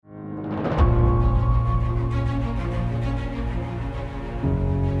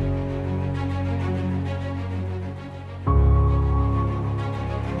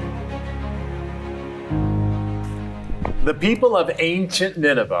people of ancient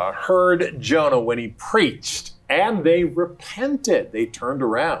Nineveh heard Jonah when he preached, and they repented. They turned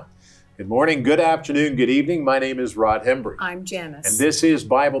around. Good morning, good afternoon, good evening. My name is Rod Hembry. I'm Janice. And this is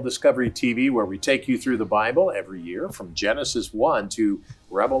Bible Discovery TV, where we take you through the Bible every year from Genesis 1 to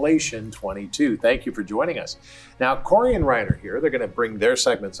Revelation 22. Thank you for joining us. Now, Corey and Ryan are here. They're going to bring their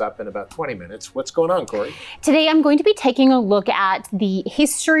segments up in about 20 minutes. What's going on, Corey? Today, I'm going to be taking a look at the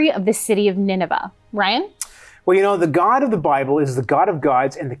history of the city of Nineveh. Ryan? Well, you know, the God of the Bible is the God of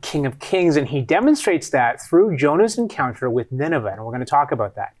gods and the King of kings, and he demonstrates that through Jonah's encounter with Nineveh, and we're going to talk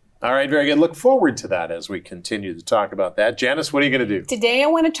about that. All right, very good. Look forward to that as we continue to talk about that. Janice, what are you going to do? Today I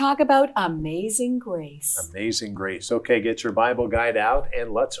want to talk about Amazing Grace. Amazing Grace. Okay, get your Bible guide out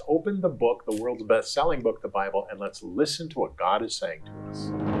and let's open the book, the world's best-selling book, the Bible, and let's listen to what God is saying to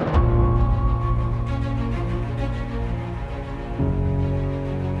us.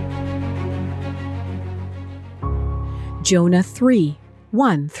 Jonah 3,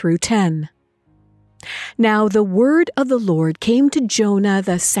 1 through 10. Now the word of the Lord came to Jonah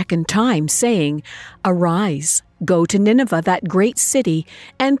the second time, saying, Arise, go to Nineveh, that great city,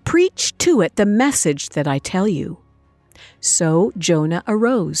 and preach to it the message that I tell you. So Jonah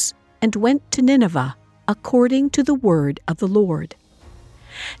arose and went to Nineveh, according to the word of the Lord.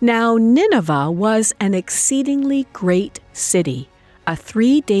 Now Nineveh was an exceedingly great city, a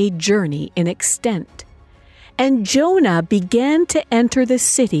 3-day journey in extent. And Jonah began to enter the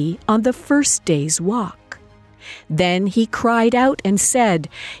city on the first day's walk. Then he cried out and said,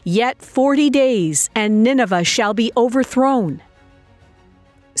 Yet 40 days, and Nineveh shall be overthrown.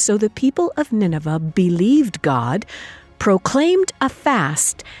 So the people of Nineveh believed God, proclaimed a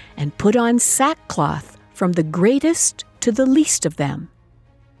fast, and put on sackcloth from the greatest to the least of them.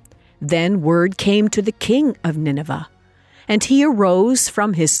 Then word came to the king of Nineveh. And he arose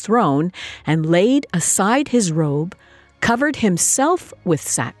from his throne and laid aside his robe, covered himself with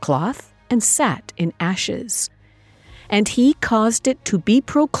sackcloth, and sat in ashes. And he caused it to be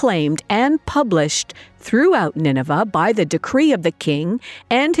proclaimed and published throughout Nineveh by the decree of the king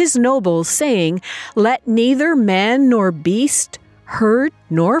and his nobles, saying, Let neither man nor beast, herd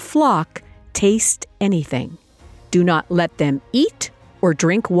nor flock taste anything. Do not let them eat or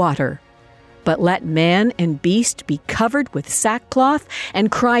drink water. But let man and beast be covered with sackcloth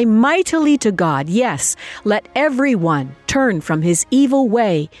and cry mightily to God. Yes, let everyone turn from his evil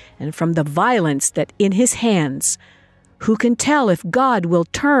way and from the violence that in his hands. Who can tell if God will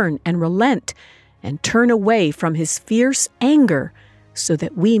turn and relent and turn away from his fierce anger so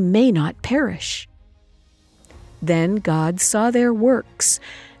that we may not perish? Then God saw their works,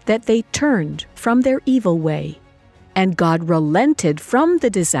 that they turned from their evil way. And God relented from the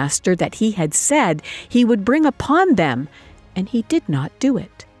disaster that he had said he would bring upon them, and he did not do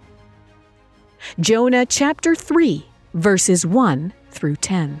it. Jonah chapter 3, verses 1 through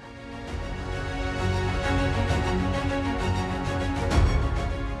 10.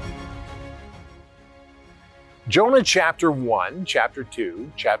 Jonah chapter 1, chapter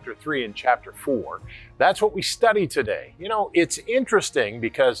 2, chapter 3, and chapter 4. That's what we study today. You know, it's interesting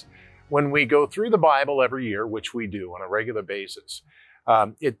because when we go through the Bible every year, which we do on a regular basis,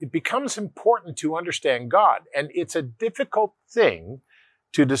 it becomes important to understand God. And it's a difficult thing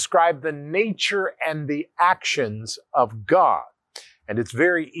to describe the nature and the actions of God. And it's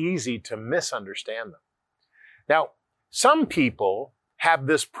very easy to misunderstand them. Now, some people have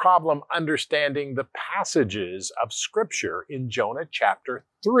this problem understanding the passages of Scripture in Jonah chapter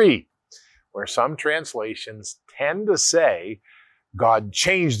 3, where some translations tend to say, God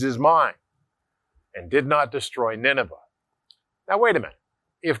changed his mind and did not destroy Nineveh. Now, wait a minute.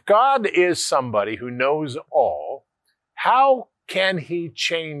 If God is somebody who knows all, how can he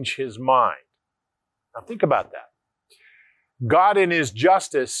change his mind? Now, think about that. God in his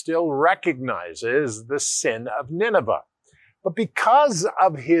justice still recognizes the sin of Nineveh. But because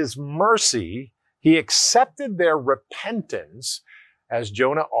of his mercy, he accepted their repentance, as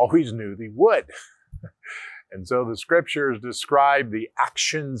Jonah always knew he would. And so the scriptures describe the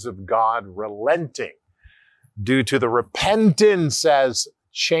actions of God relenting due to the repentance as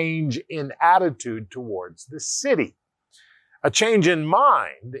change in attitude towards the city. A change in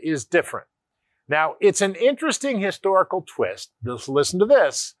mind is different. Now, it's an interesting historical twist. Just listen to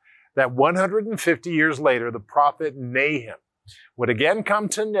this, that 150 years later, the prophet Nahum would again come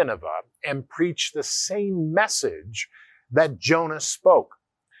to Nineveh and preach the same message that Jonah spoke.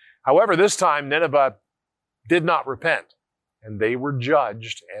 However, this time Nineveh did not repent, and they were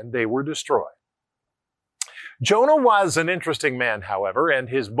judged and they were destroyed. Jonah was an interesting man, however, and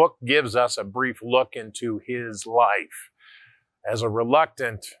his book gives us a brief look into his life as a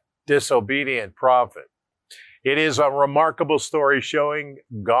reluctant, disobedient prophet. It is a remarkable story showing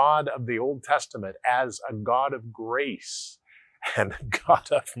God of the Old Testament as a God of grace and a God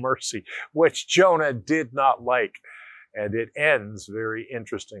of mercy, which Jonah did not like. And it ends very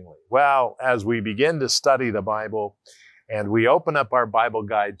interestingly. Well, as we begin to study the Bible and we open up our Bible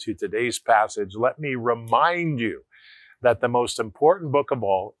guide to today's passage, let me remind you that the most important book of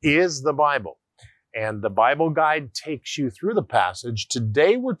all is the Bible. And the Bible guide takes you through the passage.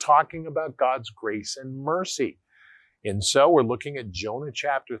 Today we're talking about God's grace and mercy. And so we're looking at Jonah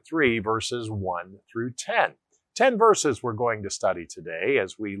chapter 3, verses 1 through 10. 10 verses we're going to study today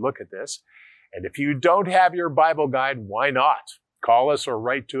as we look at this. And if you don't have your Bible guide, why not? Call us or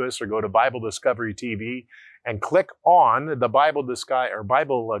write to us or go to Bible Discovery TV and click on the Bible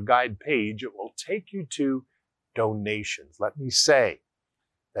guide page. It will take you to donations. Let me say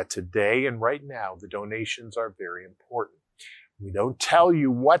that today and right now, the donations are very important. We don't tell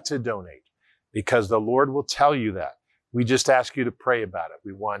you what to donate because the Lord will tell you that. We just ask you to pray about it.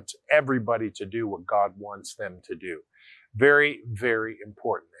 We want everybody to do what God wants them to do. Very, very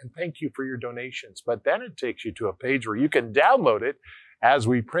important. And thank you for your donations. But then it takes you to a page where you can download it as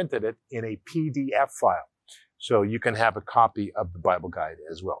we printed it in a PDF file. So you can have a copy of the Bible guide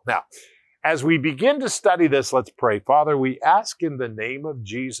as well. Now, as we begin to study this, let's pray. Father, we ask in the name of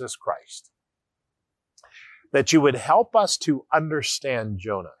Jesus Christ that you would help us to understand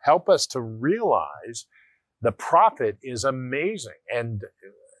Jonah. Help us to realize the prophet is amazing, and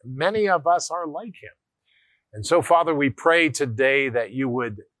many of us are like him. And so, Father, we pray today that you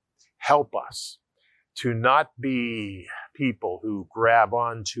would help us to not be people who grab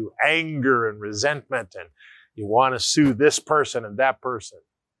on to anger and resentment and you want to sue this person and that person.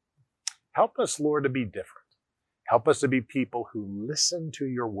 Help us, Lord, to be different. Help us to be people who listen to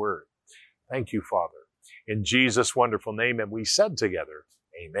your word. Thank you, Father. In Jesus' wonderful name, and we said together,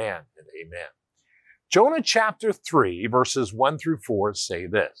 amen and amen. Jonah chapter 3, verses 1 through 4 say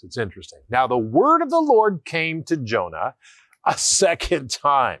this. It's interesting. Now the word of the Lord came to Jonah a second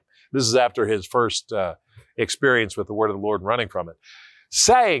time. This is after his first experience with the word of the Lord running from it,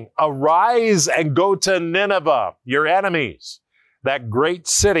 saying, arise and go to Nineveh, your enemies, that great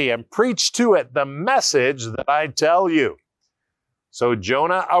city, and preach to it the message that I tell you. So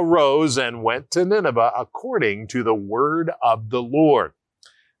Jonah arose and went to Nineveh according to the word of the Lord.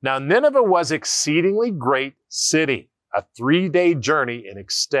 Now Nineveh was exceedingly great city, a 3-day journey in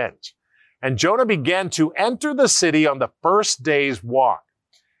extent. And Jonah began to enter the city on the first day's walk.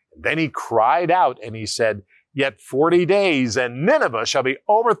 And then he cried out and he said, yet 40 days and Nineveh shall be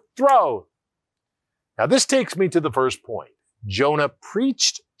overthrown. Now this takes me to the first point. Jonah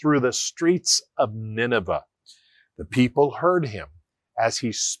preached through the streets of Nineveh. The people heard him as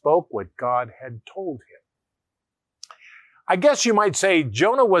he spoke what God had told him. I guess you might say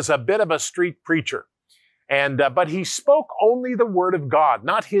Jonah was a bit of a street preacher, but he spoke only the word of God,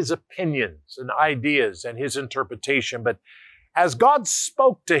 not his opinions and ideas and his interpretation. But as God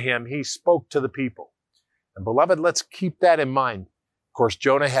spoke to him, he spoke to the people. And beloved, let's keep that in mind. Of course,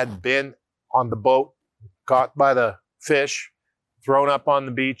 Jonah had been on the boat, caught by the fish, thrown up on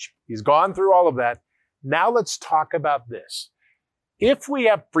the beach. He's gone through all of that. Now let's talk about this. If we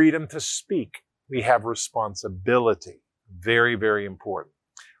have freedom to speak, we have responsibility. Very, very important.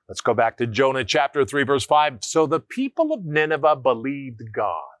 Let's go back to Jonah chapter 3, verse 5. So the people of Nineveh believed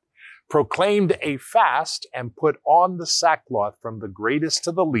God, proclaimed a fast, and put on the sackcloth from the greatest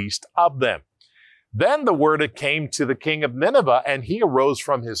to the least of them. Then the word came to the king of Nineveh, and he arose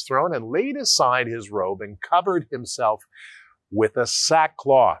from his throne and laid aside his robe and covered himself with a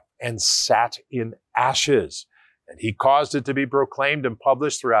sackcloth and sat in ashes. And he caused it to be proclaimed and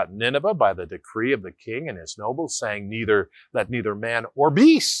published throughout Nineveh by the decree of the king and his nobles, saying, let neither man or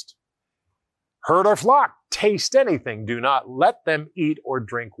beast, herd or flock, taste anything. Do not let them eat or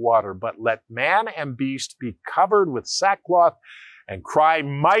drink water, but let man and beast be covered with sackcloth and cry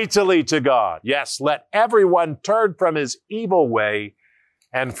mightily to God. Yes, let everyone turn from his evil way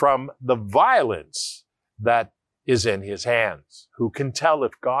and from the violence that is in his hands. Who can tell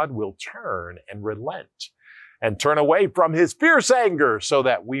if God will turn and relent and turn away from his fierce anger so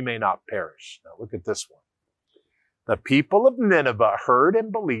that we may not perish? Now look at this one. The people of Nineveh heard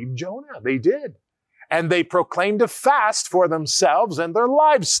and believed Jonah. They did. And they proclaimed a fast for themselves and their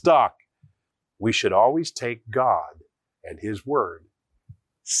livestock. We should always take God and his word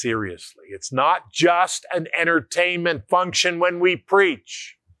seriously. It's not just an entertainment function when we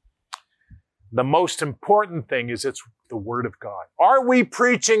preach. The most important thing is it's the word of God. Are we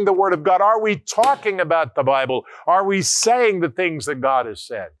preaching the word of God? Are we talking about the Bible? Are we saying the things that God has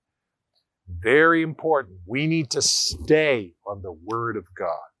said? Very important. We need to stay on the word of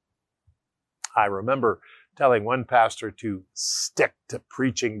God. I remember telling one pastor to stick to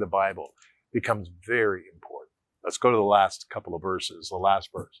preaching the Bible becomes very important. Let's go to the last couple of verses, the last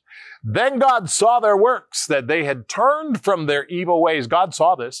verse. Then God saw their works, that they had turned from their evil ways. God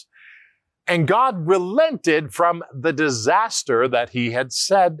saw this, and God relented from the disaster that he had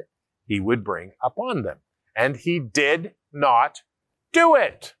said he would bring upon them. And he did not do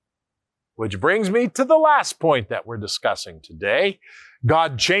it. Which brings me to the last point that we're discussing today.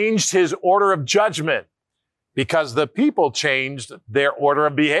 God changed his order of judgment because the people changed their order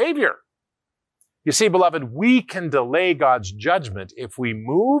of behavior. You see, beloved, we can delay God's judgment if we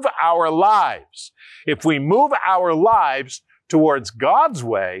move our lives towards God's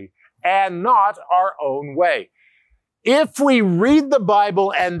way and not our own way. If we read the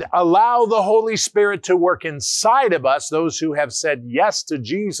Bible and allow the Holy Spirit to work inside of us, those who have said yes to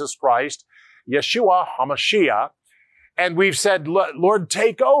Jesus Christ, Yeshua HaMashiach, and we've said, Lord,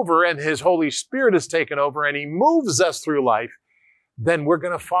 take over, and his Holy Spirit has taken over, and he moves us through life, then we're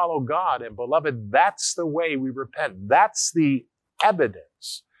going to follow God. And beloved, that's the way we repent. That's the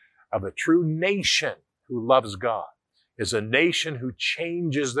evidence of a true nation who loves God, is a nation who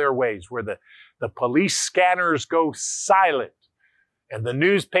changes their ways, where the police scanners go silent and the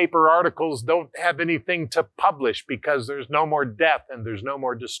newspaper articles don't have anything to publish because there's no more death and there's no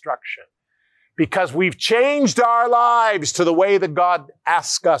more destruction. Because we've changed our lives to the way that God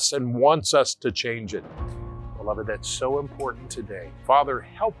asks us and wants us to change it. Beloved, that's so important today. Father,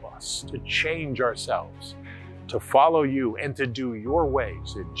 help us to change ourselves, to follow you and to do your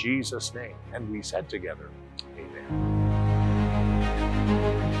ways in Jesus' name. And we said together, amen.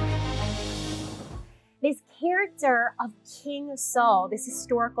 This character of King Saul, this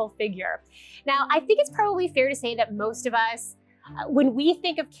historical figure. Now, I think it's probably fair to say that most of us, when we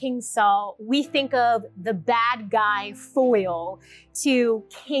think of King Saul, we think of the bad guy foil to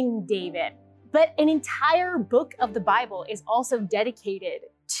King David. But an entire book of the Bible is also dedicated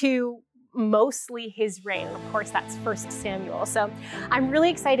to mostly his reign. Of course, that's 1 Samuel. So I'm really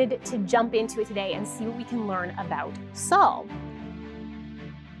excited to jump into it today and see what we can learn about Saul.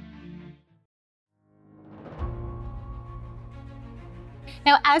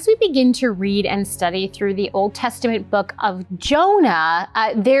 Now, as we begin to read and study through the Old Testament book of Jonah,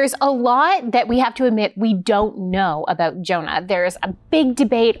 there's a lot that we have to admit we don't know about Jonah. There's a big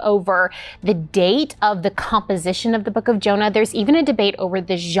debate over the date of the composition of the book of Jonah. There's even a debate over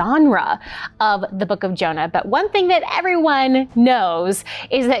the genre of the book of Jonah. But one thing that everyone knows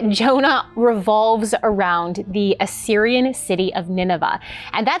is that Jonah revolves around the Assyrian city of Nineveh.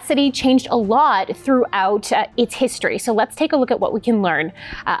 And that city changed a lot throughout its history. So let's take a look at what we can learn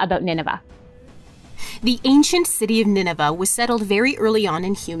about Nineveh. The ancient city of Nineveh was settled very early on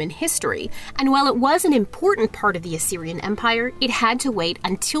in human history, and while it was an important part of the Assyrian Empire, it had to wait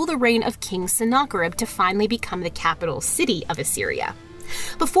until the reign of King Sennacherib to finally become the capital city of Assyria.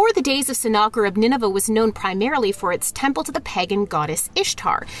 Before the days of Sennacherib, Nineveh was known primarily for its temple to the pagan goddess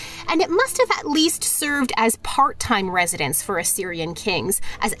Ishtar, and it must have at least served as part-time residence for Assyrian kings,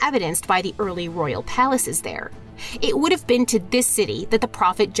 as evidenced by the early royal palaces there. It would have been to this city that the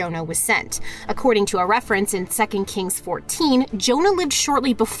prophet Jonah was sent. According to a reference in 2 Kings 14, Jonah lived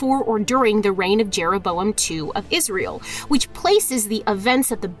shortly before or during the reign of Jeroboam II of Israel, which places the events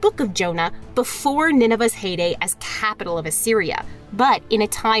of the book of Jonah before Nineveh's heyday as capital of Assyria, but in a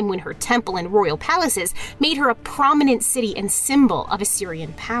time when her temple and royal palaces made her a prominent city and symbol of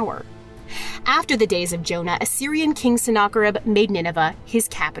Assyrian power. After the days of Jonah, Assyrian king Sennacherib made Nineveh his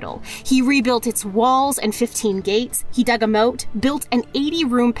capital. He rebuilt its walls and 15 gates. He dug a moat, built an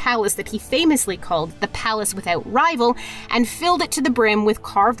 80-room palace that he famously called the Palace Without Rival, and filled it to the brim with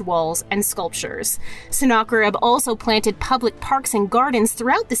carved walls and sculptures. Sennacherib also planted public parks and gardens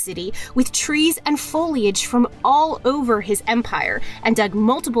throughout the city with trees and foliage from all over his empire, and dug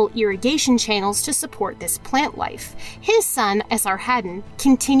multiple irrigation channels to support this plant life. His son, Esarhaddon,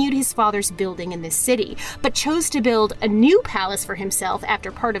 continued his father's building in this city, but chose to build a new palace for himself after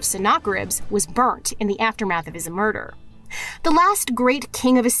part of Sennacherib's was burnt in the aftermath of his murder. The last great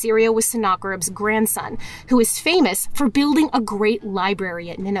king of Assyria was Sennacherib's grandson, who is famous for building a great library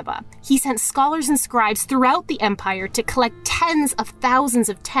at Nineveh. He sent scholars and scribes throughout the empire to collect tens of thousands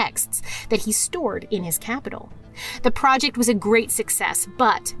of texts that he stored in his capital. The project was a great success,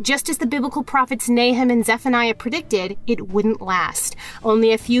 but just as the biblical prophets Nahum and Zephaniah predicted, it wouldn't last.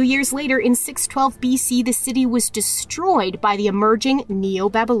 Only a few years later, in 612 BC, the city was destroyed by the emerging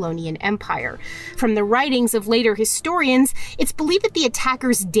Neo-Babylonian Empire. From the writings of later historians, it's believed that the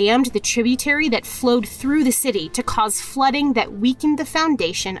attackers dammed the tributary that flowed through the city to cause flooding that weakened the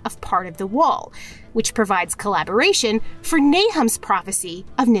foundation of part of the wall, which provides collaboration for Nahum's prophecy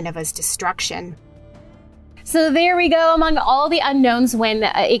of Nineveh's destruction. So there we go. Among all the unknowns when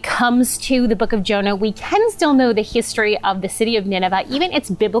it comes to the book of Jonah, we can still know the history of the city of Nineveh, even its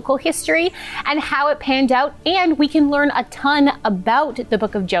biblical history and how it panned out. And we can learn a ton about the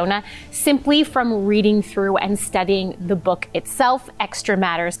book of Jonah simply from reading through and studying the book itself. Extra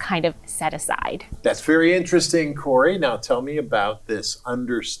matters kind of set aside. That's very interesting, Corey. Now tell me about this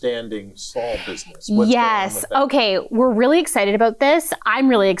understanding Saul business. What's Yes. going on with that? Okay. We're really excited about this. I'm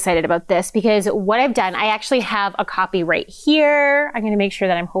really excited about this because what I've done, I actually have a copy right here. I'm going to make sure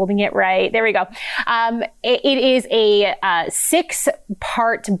that I'm holding it right. There we go. It is a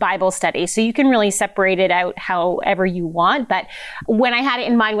 6-part Bible study. So you can really separate it out however you want. But when I had it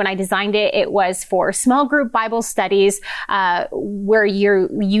in mind, when I designed it, it was for small group Bible studies where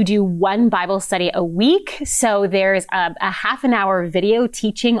you do one Bible study a week. So there's a half an hour video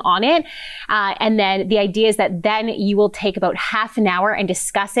teaching on it. And then the idea is that then you will take about half an hour and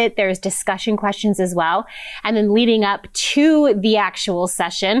discuss it. There's discussion questions as well. And then leading up to the actual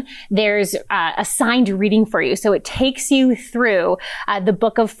session, there's assigned reading for you. So it takes you through the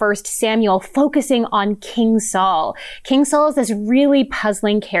book of 1 Samuel, focusing on King Saul. King Saul is this really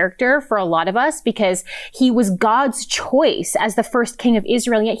puzzling character for a lot of us because he was God's choice as the first king of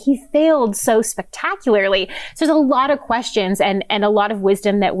Israel, yet he failed so spectacularly. So there's a lot of questions and a lot of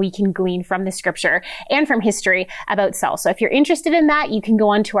wisdom that we can glean from the scripture and from history about Saul. So if you're interested in that, you can go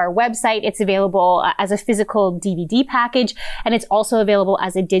onto our website. It's available as a physical DVD package, and it's also available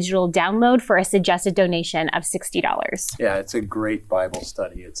as a digital download for a suggested donation of $60. Yeah, it's a great Bible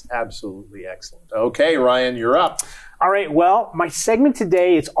study. It's absolutely excellent. Okay, Ryan, you're up. All right, well, my segment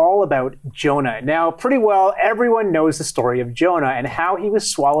today is all about Jonah. Now, pretty well, everyone knows the story of Jonah and how he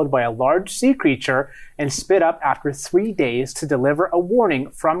was swallowed by a large sea creature and spit up after 3 days to deliver a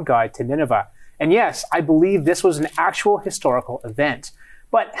warning from God to Nineveh. And yes, I believe this was an actual historical event.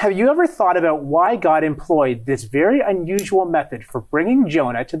 But have you ever thought about why God employed this very unusual method for bringing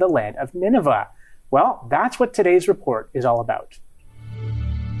Jonah to the land of Nineveh? Well, that's what today's report is all about.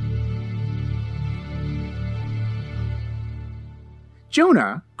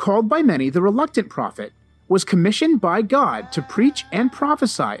 Jonah, called by many the reluctant prophet, was commissioned by God to preach and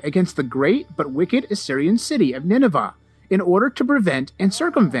prophesy against the great but wicked Assyrian city of Nineveh in order to prevent and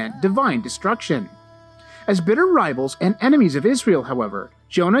circumvent divine destruction. As bitter rivals and enemies of Israel, however,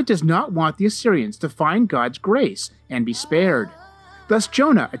 Jonah does not want the Assyrians to find God's grace and be spared. Thus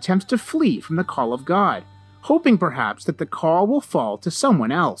Jonah attempts to flee from the call of God, hoping perhaps that the call will fall to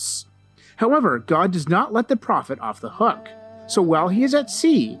someone else. However, God does not let the prophet off the hook. So while he is at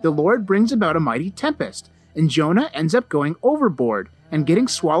sea, the Lord brings about a mighty tempest, and Jonah ends up going overboard and getting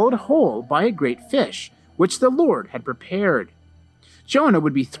swallowed whole by a great fish, which the Lord had prepared. Jonah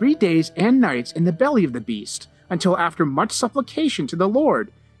would be 3 days and nights in the belly of the beast, until after much supplication to the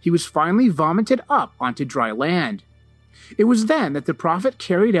Lord, he was finally vomited up onto dry land. It was then that the prophet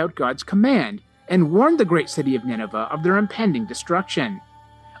carried out God's command and warned the great city of Nineveh of their impending destruction.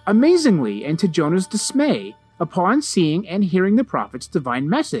 Amazingly, and to Jonah's dismay, upon seeing and hearing the prophet's divine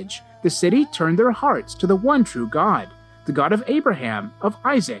message, the city turned their hearts to the one true God, the God of Abraham, of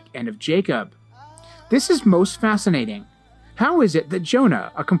Isaac, and of Jacob. This is most fascinating. How is it that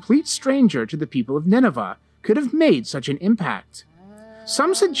Jonah, a complete stranger to the people of Nineveh, could have made such an impact?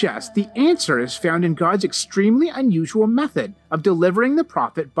 Some suggest the answer is found in God's extremely unusual method of delivering the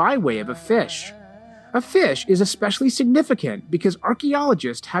prophet by way of a fish. A fish is especially significant because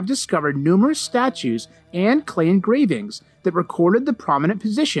archaeologists have discovered numerous statues and clay engravings that recorded the prominent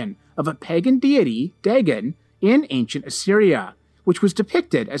position of a pagan deity, Dagon, in ancient Assyria, which was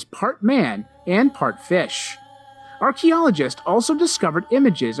depicted as part man and part fish. Archaeologists also discovered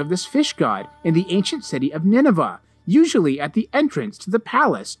images of this fish god in the ancient city of Nineveh, usually at the entrance to the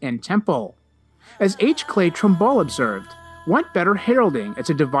palace and temple. As H. Clay Trumbull observed, what better heralding as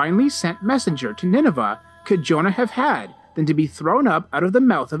a divinely sent messenger to Nineveh could Jonah have had than to be thrown up out of the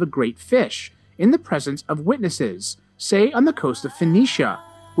mouth of a great fish, in the presence of witnesses, say on the coast of Phoenicia,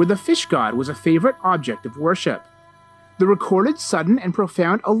 where the fish god was a favorite object of worship. The recorded sudden and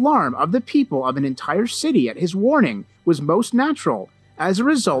profound alarm of the people of an entire city at his warning was most natural, as a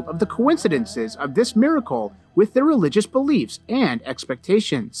result of the coincidences of this miracle with their religious beliefs and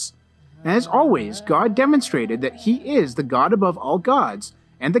expectations. As always, God demonstrated that he is the God above all gods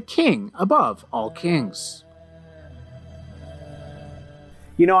and the king above all kings.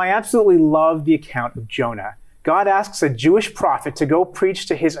 You know, I absolutely love the account of Jonah. God asks a Jewish prophet to go preach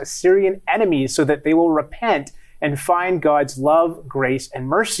to his Assyrian enemies so that they will repent and find God's love, grace, and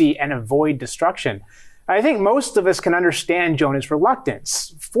mercy and avoid destruction. I think most of us can understand Jonah's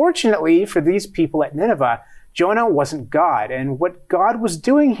reluctance. Fortunately for these people at Nineveh, Jonah wasn't God, and what God was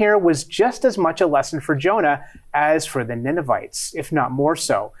doing here was just as much a lesson for Jonah as for the Ninevites, if not more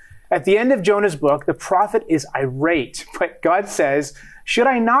so. At the end of Jonah's book, the prophet is irate, but God says, "Should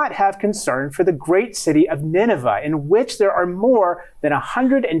I not have concern for the great city of Nineveh, in which there are more than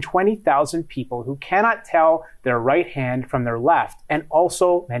 120,000 people who cannot tell their right hand from their left, and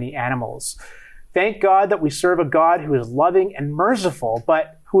also many animals?" Thank God that we serve a God who is loving and merciful,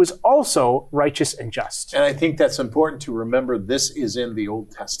 but who is also righteous and just. And I think that's important to remember. This is in the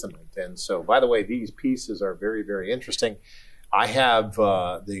Old Testament. And so, by the way, these pieces are very, very interesting. I have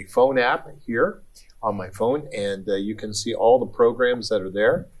the phone app here on my phone, and you can see all the programs that are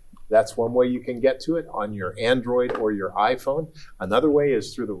there. That's one way you can get to it on your Android or your iPhone. Another way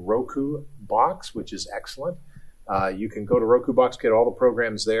is through the Roku box, which is excellent. You can go to Roku box, get all the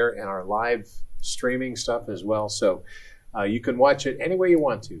programs there, and our live streaming stuff as well. So you can watch it any way you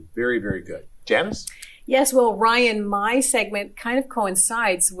want to. Very, very good. Janice? Yes, well, Ryan, my segment kind of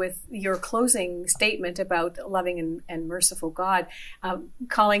coincides with your closing statement about loving and merciful God,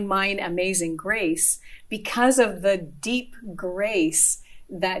 calling mine Amazing Grace, because of the deep grace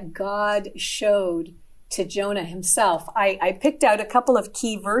that God showed to Jonah himself. I picked out a couple of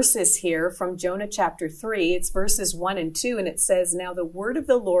key verses here from Jonah chapter 3. It's verses 1 and 2, and it says, "Now the word of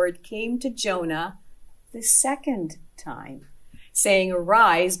the Lord came to Jonah the second time, saying,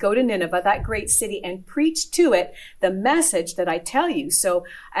 'Arise, go to Nineveh, that great city, and preach to it the message that I tell you.'" So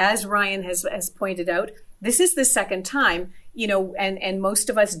as Ryan has pointed out, this is the second time, and most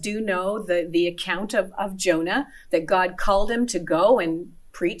of us do know the account of Jonah, that God called him to go and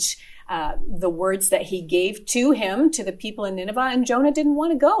preach the words that he gave to him, to the people in Nineveh, and Jonah didn't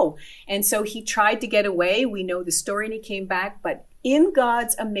want to go. And so he tried to get away. We know the story, and he came back. But in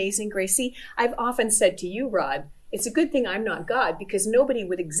God's amazing grace, see, I've often said to you, Rod, it's a good thing I'm not God, because nobody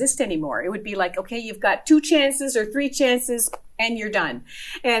would exist anymore. It would be like, okay, you've got 2 chances or 3 chances and you're done.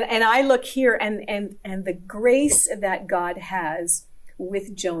 And I look here and the grace that God has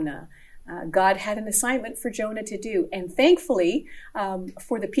with Jonah. God had an assignment for Jonah to do. And thankfully,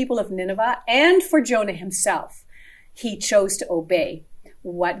 for the people of Nineveh and for Jonah himself, he chose to obey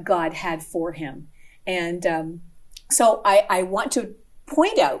what God had for him. And so I want to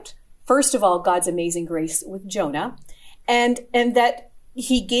point out, first of all, God's amazing grace with Jonah, and that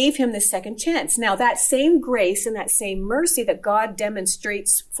he gave him the second chance. Now, that same grace and that same mercy that God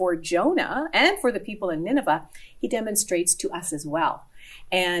demonstrates for Jonah and for the people in Nineveh, he demonstrates to us as well.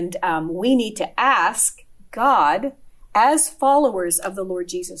 And we need to ask God, as followers of the Lord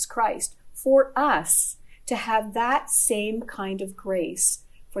Jesus Christ, for us to have that same kind of grace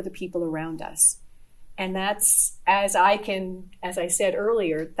for the people around us. And that's, as I said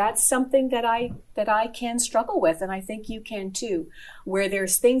earlier, that's something that I can struggle with, and I think you can too, where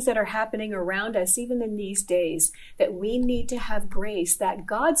there's things that are happening around us, even in these days, that we need to have grace, that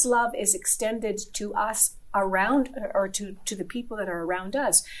God's love is extended to us around, or to the people that are around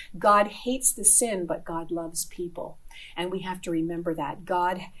us. God hates the sin, but God loves people. And we have to remember that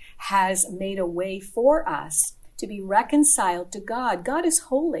God has made a way for us to be reconciled to God. God is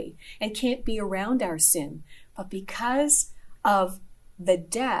holy and can't be around our sin. But because of the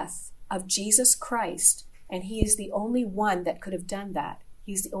death of Jesus Christ, and he is the only one that could have done that.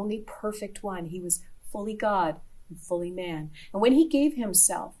 He's the only perfect one. He was fully God and fully man. And when he gave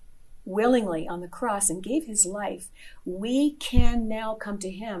himself willingly on the cross and gave his life, we can now come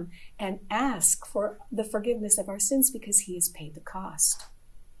to him and ask for the forgiveness of our sins, because he has paid the cost.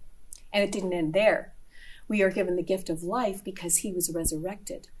 And it didn't end there. We are given the gift of life because he was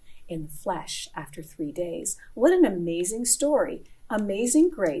resurrected in the flesh after 3 days. What an amazing story. Amazing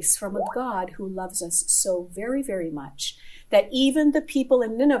grace from a God who loves us so very, very much, that even the people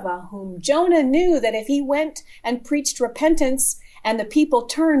in Nineveh, whom Jonah knew that if he went and preached repentance and the people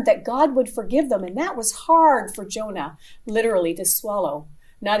turned, that God would forgive them. And that was hard for Jonah, literally, to swallow.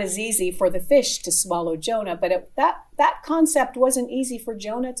 Not as easy for the fish to swallow Jonah, but that concept wasn't easy for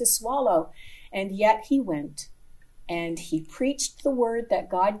Jonah to swallow. And yet he went and he preached the word that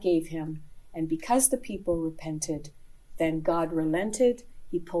God gave him. And because the people repented, then God relented.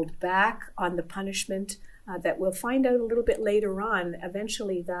 He pulled back on the punishment that we'll find out a little bit later on.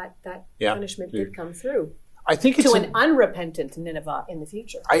 Eventually that punishment did come through. I think it's to an unrepentant Nineveh in the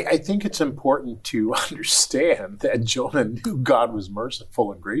future. I think it's important to understand that Jonah knew God was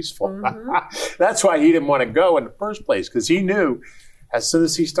merciful and graceful. Mm-hmm. That's why he didn't want to go in the first place, because he knew as soon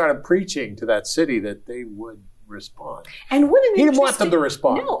as he started preaching to that city that they would respond. And what an he didn't want them to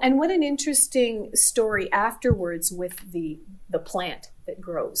respond. No, and what an interesting story afterwards with the plant that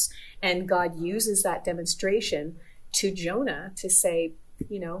grows. And God uses that demonstration to Jonah to say,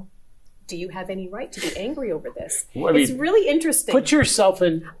 do you have any right to be angry over this? Well, It's really interesting. Put yourself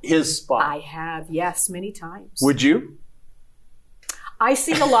in his spot. I have, yes, many times. Would you? I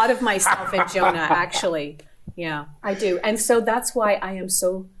see a lot of myself in Jonah, actually. Yeah, I do. And so that's why I am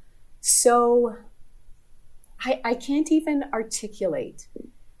so, I can't even articulate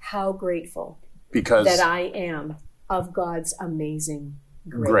how grateful Because that I am of God's amazing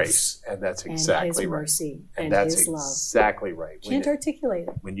grace. And that's and exactly his right. mercy And and that's his love. exactly right. Can't articulate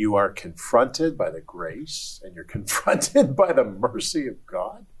it. When you are confronted by the grace and you're confronted by the mercy of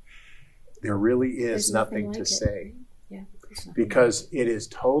God, there really is There's nothing nothing to like it. say, Yeah, there's nothing because it is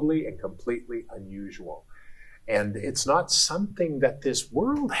totally and completely unusual. And it's not something that this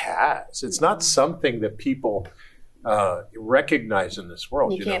world has. It's not something that people recognize in this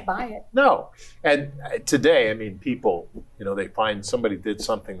world. You can't buy it. No. And today, I mean, people, they find somebody did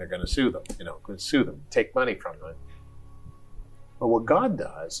something, they're going to sue them, going to sue them, take money from them. But what God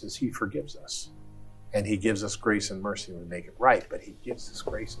does is he forgives us. And he gives us grace and mercy when we make it right. But he gives us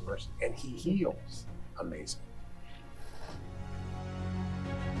grace and mercy. And he heals. Amazing.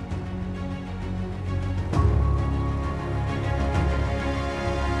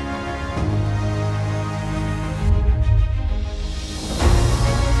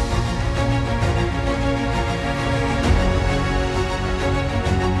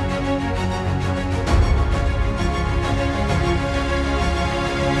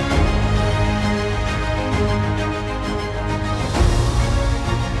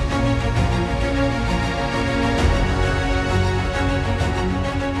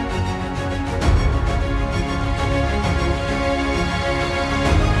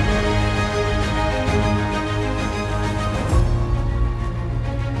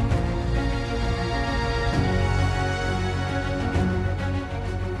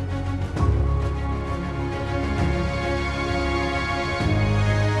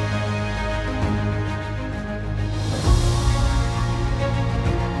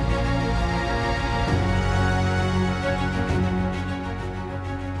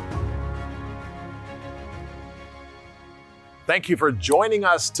 Thank you for joining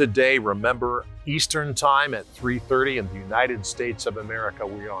us today. Remember, Eastern Time at 3:30 in the United States of America.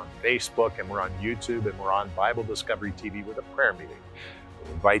 We're on Facebook and we're on YouTube and we're on Bible Discovery TV with a prayer meeting.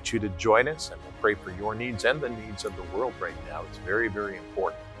 We invite you to join us and we'll pray for your needs and the needs of the world right now. It's very, very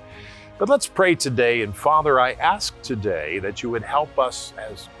important. But let's pray today. And Father, I ask today that you would help us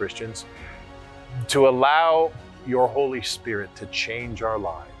as Christians to allow your Holy Spirit to change our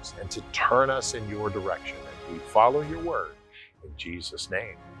lives and to turn us in your direction as we follow your word. In Jesus'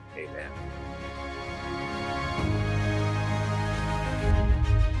 name, amen.